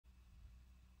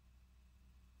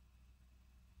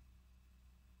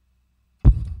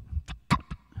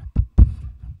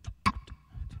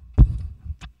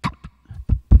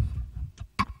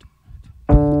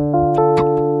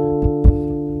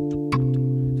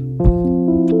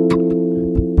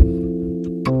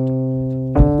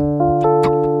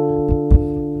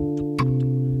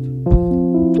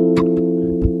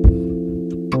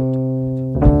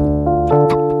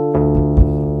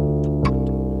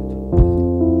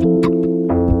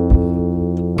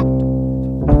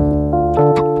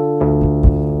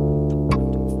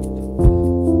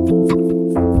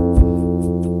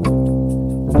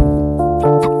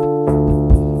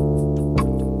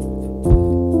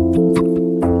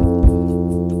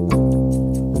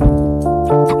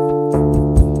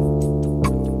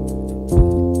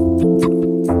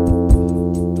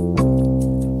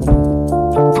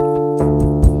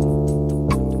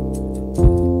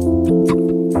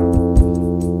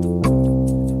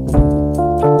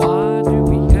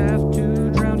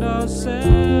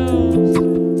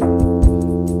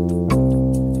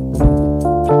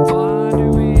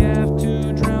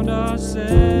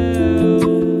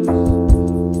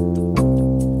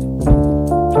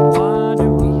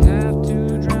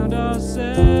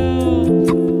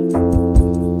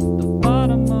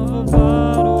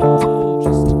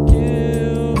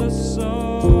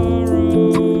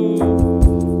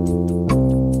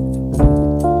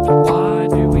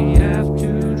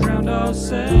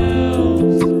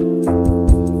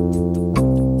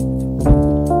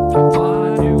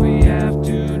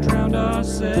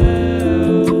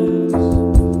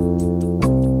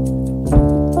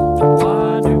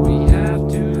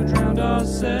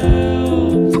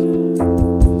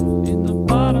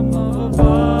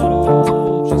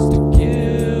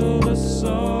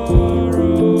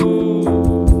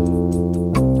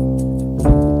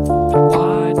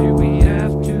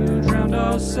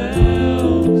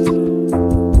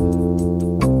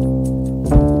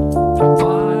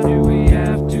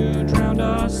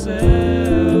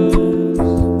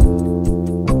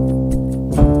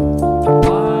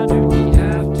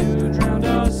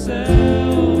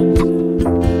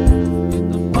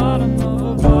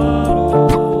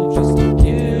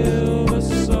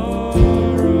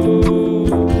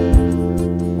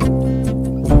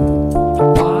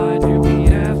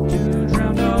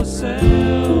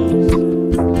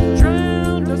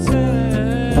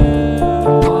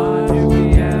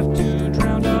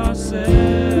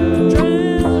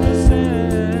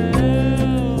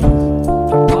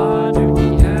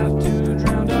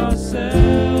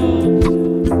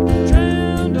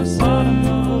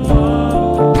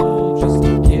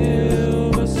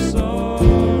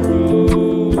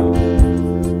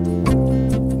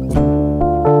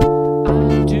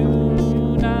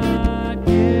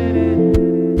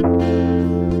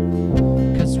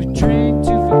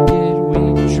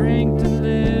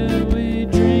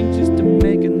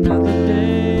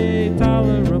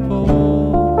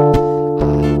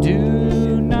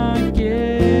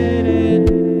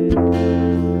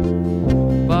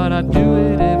I do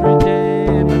it every day,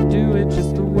 and I do it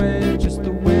just the way, just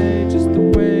the way, just the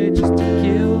way, just to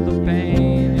kill the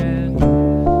pain. And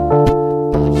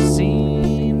I've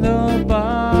seen the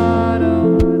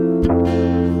bottom.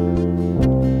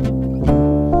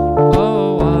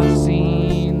 Oh, I've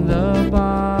seen the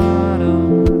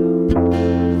bottom,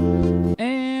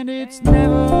 and it's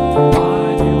never.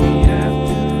 Why do we have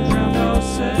to drown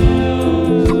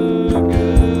ourselves a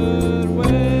good way?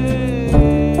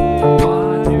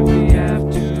 Why do we have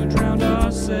to drown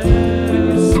ourselves when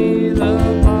you see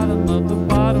the bottom of the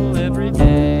bottle every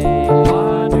day?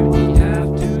 Why do we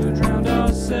have to drown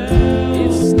ourselves?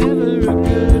 It's never a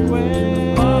good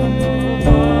way. Bottom of the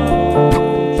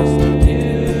bottle, just to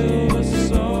kill the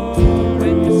soul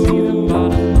when you see the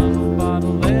bottom of the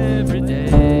bottle every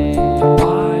day.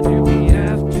 Why do we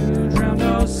have to drown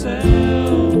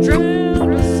ourselves?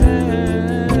 Drown ourselves.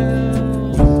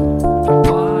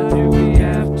 Why do we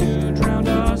have to drown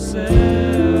ourselves?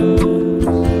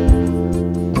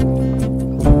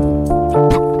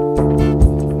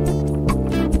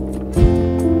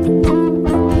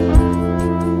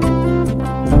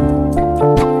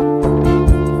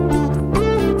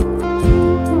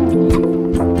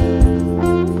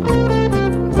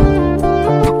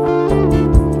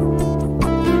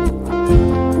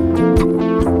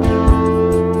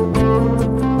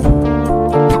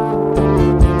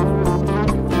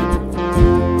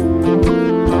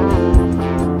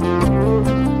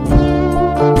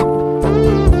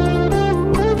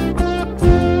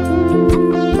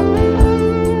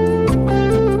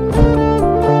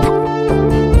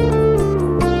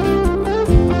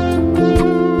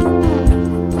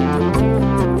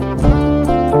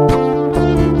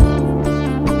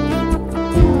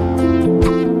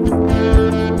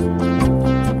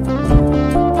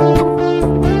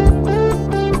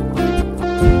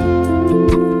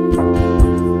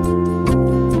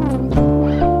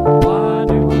 Why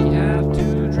do we have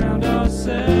to drown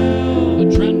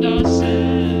ourselves? Drown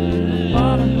ourselves.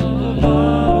 Bottom of the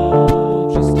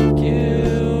bottle, just to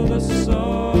kill the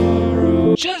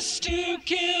sorrow. Just to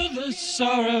kill the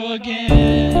sorrow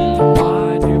again. Why